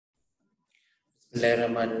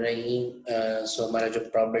बिस्मिल्लाहिर्रहमानिर्रहीम। सो हमारा जो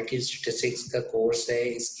प्रोबेबिलिटी स्टैटिस्टिक्स का कोर्स है,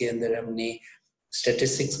 इसके अंदर हमने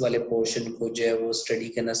स्टैटिस्टिक्स वाले पोर्शन को जो है वो स्टडी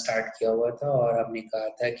करना स्टार्ट किया हुआ था, और हमने कहा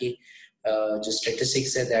था कि जो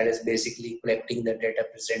स्टैटिस्टिक्स है that is basically collecting the data,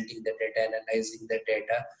 presenting the data, analysing the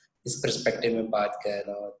data, इस पर्सपेक्टिव में बात कर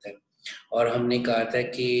रहा होता है। और हमने कहा था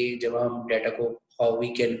कि जब हम डाटा को how we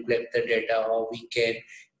can collect the data, how we can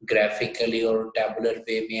graphically और टैबुलर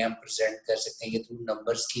वे में हम प्रेजेंट कर सकते हैं, ये थ्रू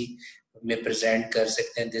नंबर्स की में प्रेजेंट कर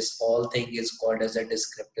सकते हैं। This all thing is called as a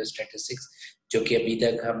descriptive statistics, जो कि अभी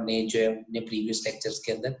तक हमने जो है अपने प्रीवियस लेक्चर्स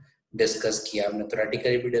के अंदर डिस्कस किया। हमने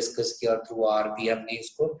थ्योरेटिकली भी डिस्कस किया और थ्रू आर भी हमने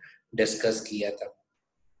इसको डिस्कस किया था।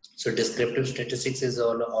 So descriptive statistics is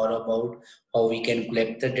all about how we can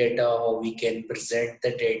collect the data, how we can present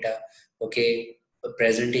the data. Okay, a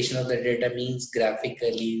presentation of the data means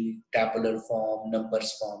graphically, tabular form,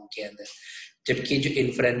 numbers form के अंदर। जबकि जो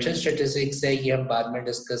inferential statistics है ये हम बाद में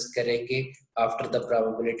discuss करेंगे after the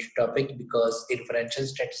probability topic, because inferential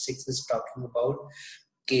statistics is talking about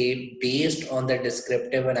कि based on the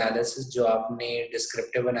descriptive analysis, जो आपने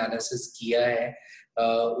descriptive analysis किया है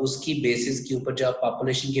उसकी बेसिस के ऊपर जो आप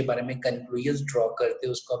पॉपुलेशन के बारे में कंक्लूजन ड्रॉ करते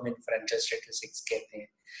हैं उसको हम इन्फरेंशियल स्टैटिस्टिक्स कहते हैं।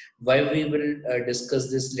 Why we will discuss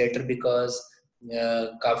this letter, because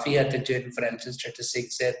काफी हद तक जो इन्फरेंशियल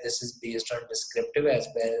स्टैटिस्टिक्स है this is based on descriptive as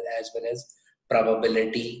well as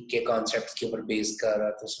probability के कॉन्सेप्ट्स के ऊपर बेस कर रहा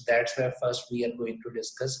था। So that's why first we are going to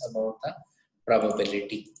discuss about the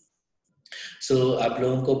probability. सो आप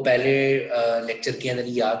लोगों को पहले लेक्चर के अंदर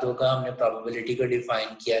याद होगा हमने प्रोबेबिलिटी को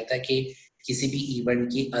डिफाइन किया था कि किसी भी इवेंट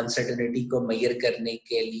की अनसर्टेनिटी को मेजर करने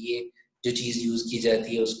के लिए जो चीज यूज की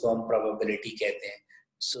जाती है उसको हम प्रोबेबिलिटी कहते हैं।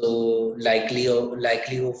 सो likely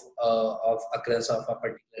of occurrence of a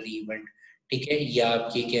particular event, ठीक है, या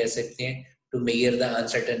आप ये कह सकते हैं to measure the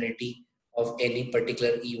uncertainty of any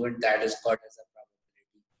particular event that is called as a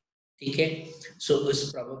probability. ठीक है, सो इस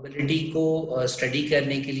प्रोबेबिलिटी को स्टडी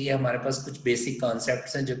करने के लिए हमारे पास कुछ बेसिक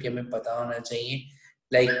कॉन्सेप्ट्स हैं जो कि हमें पता होना चाहिए।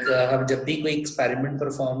 लाइक हम जब भी कोई एक्सपेरिमेंट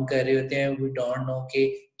परफॉर्म कर रहे होते हैं वी डोंट नो कि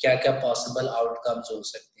क्या क्या पॉसिबल आउटकम्स हो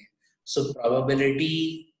सकते हैं। सो प्रोबेबिलिटी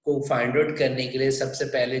को फाइंड आउट करने के लिए सबसे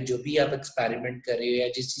पहले जो भी आप एक्सपेरिमेंट कर रहे हो या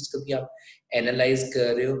जिस चीज को भी आप एनालाइज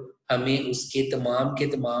कर रहे हो, हमें उसके तमाम के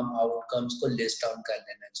तमाम आउटकम्स को लिस्ट डाउन कर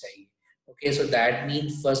लेना चाहिए। Okay, so that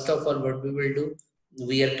means first of all what we will do,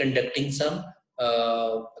 we are conducting some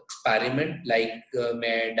experiment, like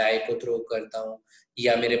मैं डाई को थ्रो करता हूँ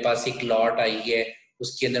या मेरे पास एक लॉट आई है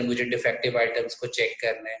उसके अंदर मुझे डिफेक्टिव आइटम्स को चेक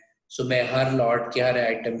करना है। सो मैं हर लॉट के हर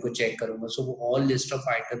आइटम को चेक करूंगा। सो वो ऑल लिस्ट ऑफ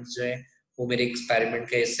आइटम्स जो है वो मेरे एक्सपेरिमेंट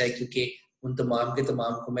का हिस्सा है, क्योंकि उन तमाम के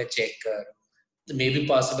तमाम को मैं चेक कर रहा हूँ। मे बी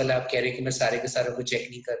पॉसिबल है आप कह रहे हैं कि मैं सारे के सारे को चेक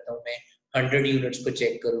नहीं करता हूँ, मैं 100 यूनिट्स को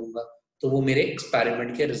चेक करूंगा, तो वो मेरे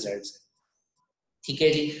एक्सपेरिमेंट के रिजल्ट्स है। ठीक है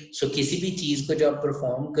जी। सो किसी भी चीज को जो आप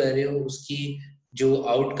परफॉर्म कर रहे हो उसकी जो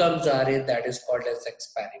आउटकम्स आ रहे हैं that is called as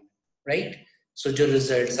experiment, right. सो जो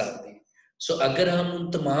रिजल्ट्स आते हैं, सो अगर हम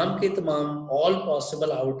उन तमाम के तमाम ऑल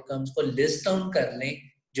पॉसिबल आउटकम्स को लिस्ट डाउन कर लें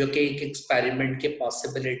जो कि एक एक्सपेरिमेंट के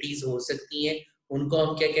पॉसिबिलिटीज हो सकती हैं, उनको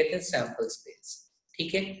हम क्या कहते हैं, सैंपल स्पेस।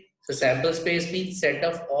 ठीक है, so sample space means set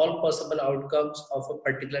of all possible outcomes of a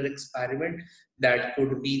particular experiment that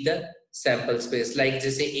could be the sample space. Like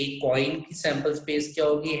जैसे एक कॉइन की सैंपल स्पेस क्या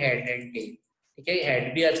होगी, हेड एंड टेल। ठीक है,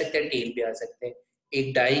 हेड भी आ सकता है, टेल भी आ सकते हैं।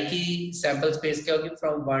 एक डाई की सैंपल स्पेस क्या होगी,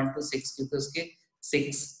 फ्रॉम 1 to 6, क्योंकि उसके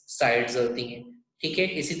 6 साइड्स होती हैं। ठीक है,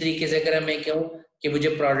 इसी तरीके से अगर मैं कहूँ कि मुझे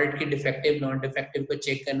प्रोडक्ट की डिफेक्टिव नॉन डिफेक्टिव को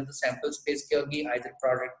चेक करना, तो सैंपल स्पेस क्या होगी, either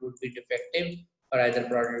product would be defective और either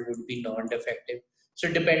product would be non defective.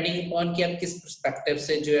 So depending upon कि आप किस पर्सपेक्टिव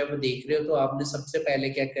से जो है वो देख रहे हो, तो आपने सबसे पहले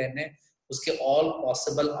क्या करना है, उसके all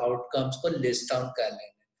possible outcomes को list down कर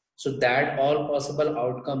लेना। So that all possible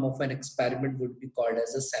outcome of an experiment would be called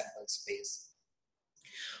as a sample space.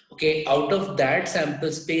 Okay, out of that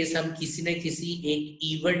sample space हम किसी न किसी एक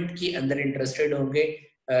event के अंदर interested होंगे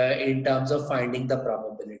in terms of finding the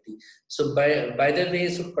probability. So by the way,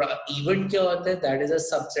 so event क्या होता है, that is a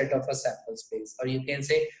subset of a sample space, or you can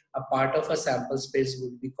say a part of a sample space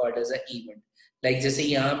would be called as a event. Like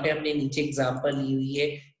जैसे यहाँ पे हमने नीचे example ली हुई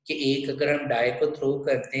है कि एक अगर हम डाई को थ्रो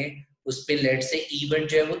करते हैं उस पे लेट से इवेंट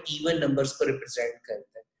जो है वो इवन नंबर्स को रिप्रेजेंट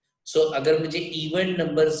करता है। सो अगर मुझे इवन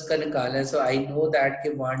नंबर्स का निकालना है, सो आई नो दैट के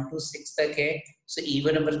 1 to 6 तक है। सो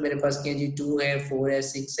इवन नंबर्स मेरे पास क्या है जी, 2 है, 4 है,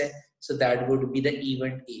 6 है। So that would be the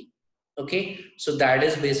event A. Okay, so that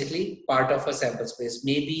is basically part of a sample space.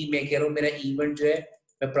 May be मैं कह रहा हूँ मेरा इवेंट जो है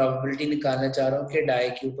मैं प्रोबेबिलिटी निकालना चाह रहा हूँ कि डाई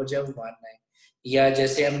के ऊपर जो है वो 1 है, या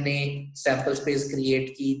जैसे हमने सैंपल स्पेस क्रिएट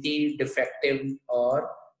की थी डिफेक्टिव और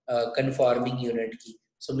कन्फॉर्मिंग यूनिट की।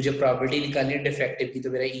 सो मुझे प्रोबेबिलिटी निकालनी है डिफेक्टिव की, तो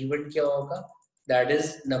मेरा इवेंट क्या होगा, that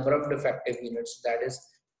is number of defective units, that is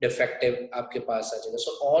defective आपके पास आ जाएगा.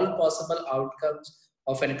 So all possible outcomes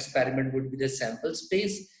of an experiment would be the sample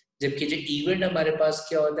space, जबकि जो इवेंट हमारे पास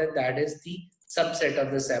क्या होता है, that is the subset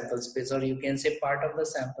of the sample space, और you can say part of the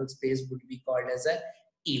sample space would be called as a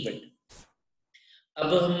event.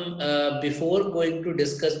 अब हम before going to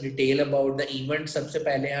discuss detail about the event, सबसे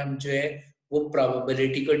पहले हम जो है वो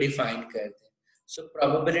प्रोबेबिलिटी को डिफाइन करते हैं. सो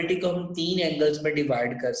प्रोबेबिलिटी को हम 3 एंगल्स में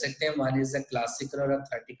डिवाइड कर सकते हैं. वन इज द क्लासिकल और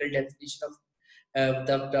theoretical definition of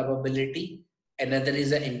the probability, another is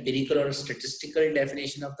the empirical or statistical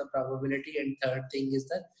definition of the probability, and third thing is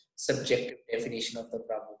the subjective definition of the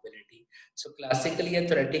probability. So classical या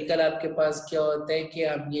theoretical आपके पास क्या होता है कि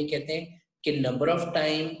हम ये कहते हैं कि number of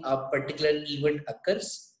time a particular event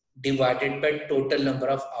occurs divided by total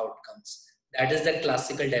number of outcomes. That is the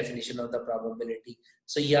classical definition of the probability.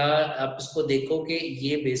 So यहाँ आप इसको देखो कि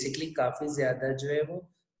ये basically काफी ज्यादा जो है वो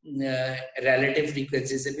रिलेटिव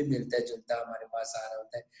फ्रीक्वेंसी से भी मिलता जुलता हमारे पास आ रहा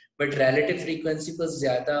होता है, बट रिलेटिव फ्रीक्वेंसी को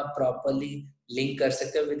ज्यादा प्रॉपर्ली लिंक कर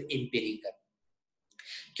सकते हैं विद एम्पिरिकल,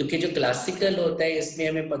 क्योंकि जो क्लासिकल होता है इसमें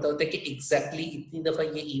हमें पता होता है कि एग्जैक्टली इतनी दफा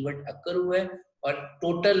ये इवेंट अकर हुआ है और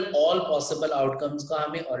टोटल ऑल पॉसिबल आउटकम्स का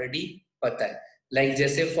हमें ऑलरेडी पता है. लाइक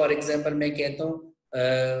जैसे फॉर एग्जांपल मैं कहता हूँ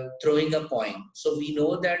throwing a coin, so we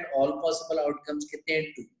know that all possible outcomes कितने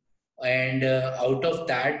हैं, 2, and out of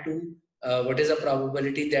that 2, what is the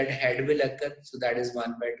probability that head will occur, so that is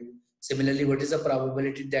 1 by 2. Similarly, what is the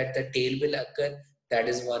probability that the tail will occur, that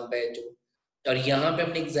is 1 by 2. और यहाँ पे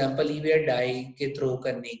हमने example ली हुई है die के throw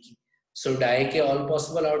करने की. सो die के ऑल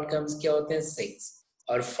पॉसिबल आउटकम्स क्या होते हैं, 6,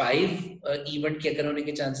 और 5 इवेंट के अकर होने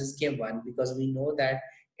के चांसेस क्या है, 1, because we know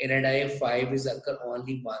that in a die 5 is occur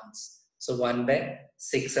only once, so 1 by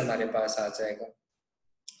 6 हमारे पास आ जाएगा.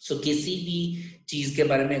 सो किसी भी चीज के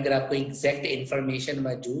बारे में अगर आपको एग्जैक्ट इंफॉर्मेशन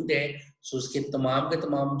मौजूद है, सो उसके तमाम के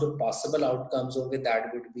तमाम जो पॉसिबल आउटकम्स होंगे that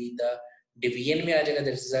would be the division में आ जाएगा.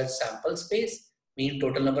 That is a sample space, mean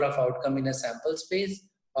total number of outcome in a sample space,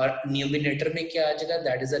 और न्यूमिनेटर में क्या आ जाएगा,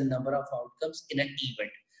 that is a number of outcomes in a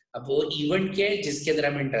event. अब वो event क्या है जिसके अंदर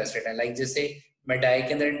हम इंटरेस्टेड है, लाइक जैसे मैं डाई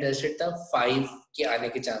के अंदर इंटरेस्टेड था, 5 के आने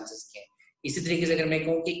के चांसेस क्या है. इसी तरीके से अगर मैं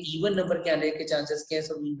कहूँ कि इवन नंबर के आने के चांसेस क्या है,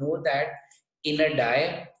 so we know that in a die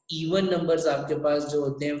even numbers आपके पास जो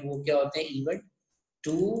होते हैं वो क्या होते हैं, इवन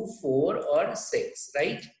 2, 4 और 6,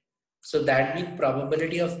 right. So that mean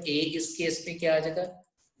probability of ए इस केस में क्या आ जाएगा,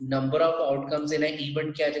 number of outcomes in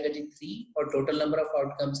even क्या आ जाएगा जी, 3, और टोटल नंबर ऑफ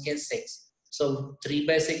आउटकम्स क्या है, 6. सो 3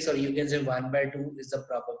 by 6 or you can say 1 by 2 is the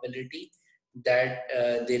probability that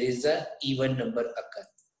there is a even number occur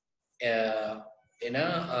in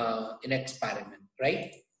a experiment,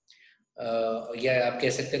 right. या आप कह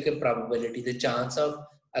सकते हो कि probability, the chance of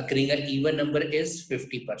occurring an even number is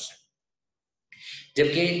 50%.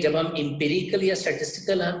 जबकि जब हम empirical या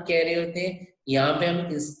statistical हम कह रहे होते हैं, यहाँ पे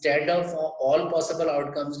हम instead of all possible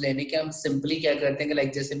outcomes लेने के हम simply क्या करते हैं कि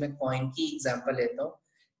like जैसे मैं coin की example लेता हूँ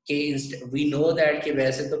कि we know that कि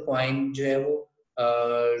वैसे तो coin जो है वो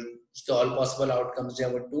उसके all possible outcomes जो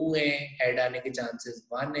है वो 2 हैं, head आने के chances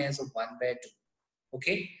 1 है, so 1 by 2,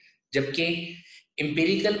 okay. जबकि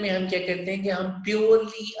इंपेरिकल में हम क्या करते हैं कि हम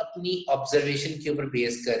प्योरली अपनी ऑब्जर्वेशन के ऊपर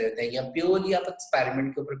बेस कर रहे होते हैं, या प्योरली आप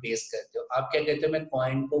एक्सपेरिमेंट के ऊपर बेस करते हो. आप क्या कहते हो, मैं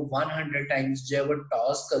कॉइन को 100 टाइम्स जो है वो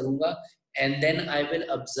टॉस करूंगा and then I will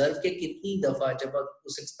observe कि कितनी दफा जब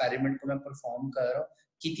उस एक्सपेरिमेंट को मैं परफॉर्म कर रहा हूँ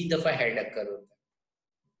कितनी दफा हेड अकर होता है,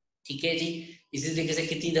 ठीक है जी. इसी तरीके से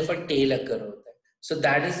कितनी दफा टेल अकर होता है. So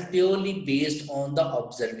that is purely based on the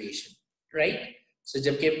observation, right. सो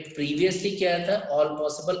जबकि प्रीवियसली क्या था, ऑल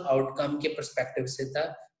पॉसिबल आउटकम के पर्सपेक्टिव से था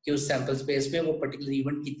कि उस सैंपल स्पेस में वो पर्टिकुलर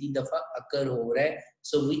इवेंट कितनी दफा अकर हो रहा है,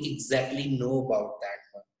 so we exactly know about that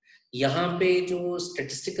one. यहाँ पे जो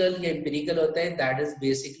स्टैटिस्टिकल या एम्पिरिकल होता है that is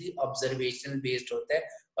basically observational based होता है,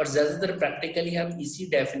 और ज्यादातर प्रैक्टिकली हम इसी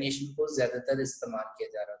डेफिनेशन को ज्यादातर इस्तेमाल किया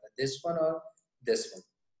जा रहा था, दिस वन और दिस वन.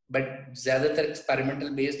 बट ज्यादातर एक्सपेरिमेंटल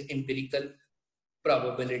बेस्ड एम्पिरिकल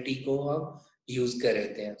प्रोबेबिलिटी को हम यूज कर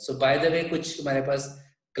रहे हैं. सो बाय द वे कुछ हमारे पास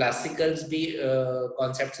क्लासिकल्स भी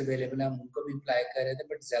कॉन्सेप्ट्स अवेलेबल हैं, हम उनको भी अप्लाई कर रहे थे,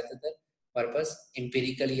 बट ज्यादातर हमारे पास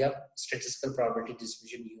एम्पिरिकल या स्टैटिस्टिकल प्रोबेबिलिटी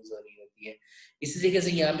डिस्ट्रीब्यूशन यूज हो रही होती है. इसी तरीके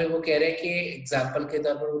से यहाँ पे वो कह रहे हैं कि एग्जांपल के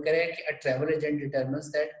तौर पर वो कह रहे हैं कि a travel agent determines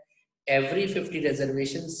that every 50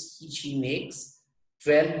 reservations she makes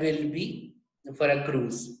 12 will be for a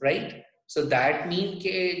cruise, right. So that mean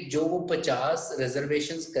के जो वो 50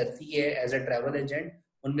 रिजर्वेशंस करती है एज अ ट्रैवल एजेंट,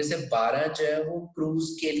 उनमें से 12 जो है वो क्रूज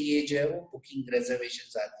के लिए जो है वो बुकिंग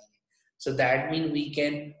रिजर्वेशंस आती है. So that mean we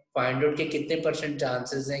can find out के कितने परसेंट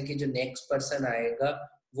चांसेस हैं कि जो नेक्स्ट पर्सन आएगा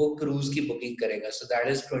वो क्रूज की बुकिंग करेगा. सो दैट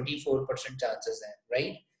इज 24% चांसेस हैं,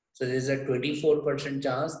 right. So there is a 24%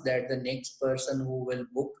 chance that the next person who will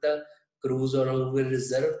book the cruise और who will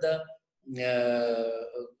reserve the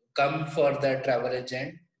come for the travel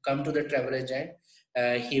agent, come to the travel agent,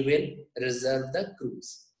 he will reserve the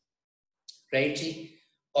cruise, right जी।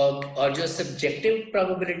 और जो subjective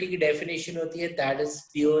probability की definition होती है that is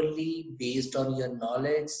purely based on your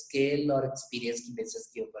knowledge, skill और experience की basis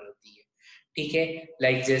के ऊपर होती है, ठीक है।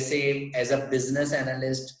 लाइक जैसे एज अ बिजनेस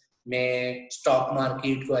एनालिस्ट मैं स्टॉक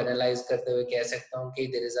मार्केट को एनालाइज करते हुए कह सकता हूँ कि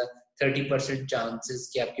देयर इज अ 30% चांसेस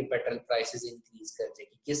कि आपके पेट्रोल प्राइसेस इंक्रीज कर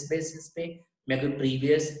जाएगी। किस बेसिस पे? मैं कोई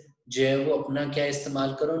प्रीवियस जो है वो अपना क्या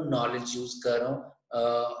इस्तेमाल करूँ, नॉलेज यूज कर रहा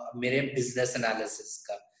हूँ मेरे बिजनेस एनालिसिस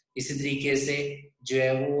का। इसी तरीके से जो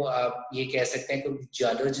है वो आप ये कह सकते हैं कि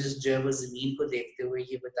जियोलॉजिस्ट जो है वो जमीन को देखते हुए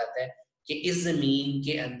ये बताता है कि इस जमीन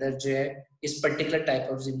के अंदर जो है इस पर्टिकुलर टाइप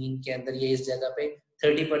ऑफ जमीन के अंदर ये इस जगह पे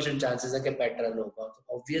 30% चांसेस है कि पेट्रोल होगा।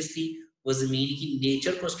 तो ऑब्वियसली वो जमीन की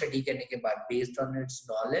नेचर को स्टडी करने के बाद बेस्ड ऑन इट्स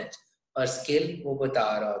नॉलेज और स्किल वो बता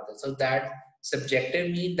रहा होता है। So that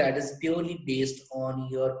subjective mean that is purely based on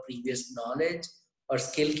your previous knowledge और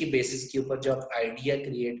स्किल की बेसिस के ऊपर जो आप आइडिया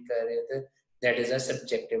क्रिएट कर रहे थे, that is a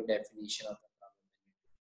subjective definition of the probability.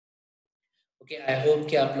 Okay, I hope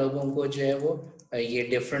कि आप लोगों को जो है वो ये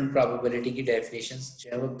different probability की definitions जो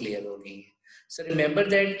है वो clear हो गई हैं। So remember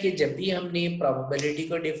that कि जब भी हमने probability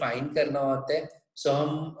को define करना होता है, so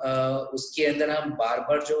हम उसके अंदर हम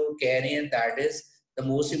बार-बार जो कह रहे हैं that is the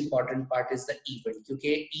most important part is the event,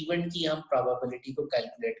 क्योंकि event की हम probability को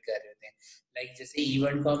calculate कर रहे थे। Like जैसे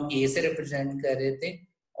event को हम A से represent कर रहे थे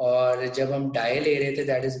और जब हम डाई ले रहे थे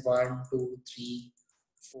दैट इज 1 2 3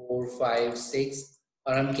 4 5 6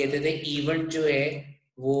 और हम कहते थे इवेंट जो है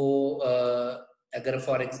वो अगर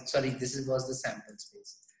for sorry this is was the sample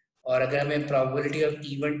space, और अगर हमें प्रोबेबिलिटी ऑफ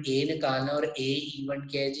इवेंट ए निकालना और ए इवेंट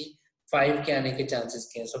क्या है जी 5 के आने के चांसेस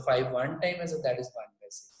क्या है, सो 5 वन टाइम है, सो दैट इज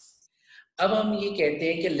 1/6। अब हम ये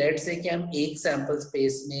कहते हैं कि लेट से कि हम एक सैंपल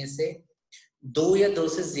स्पेस में से दो या दो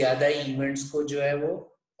से ज्यादा इवेंट्स को जो है वो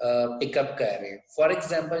पिकअप कर रहे हैं। फॉर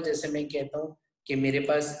एग्जांपल जैसे मैं कहता हूँ कि मेरे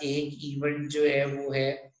पास एक इवेंट जो है वो है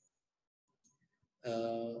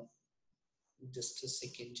जस्ट अ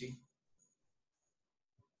सेकेंड जी,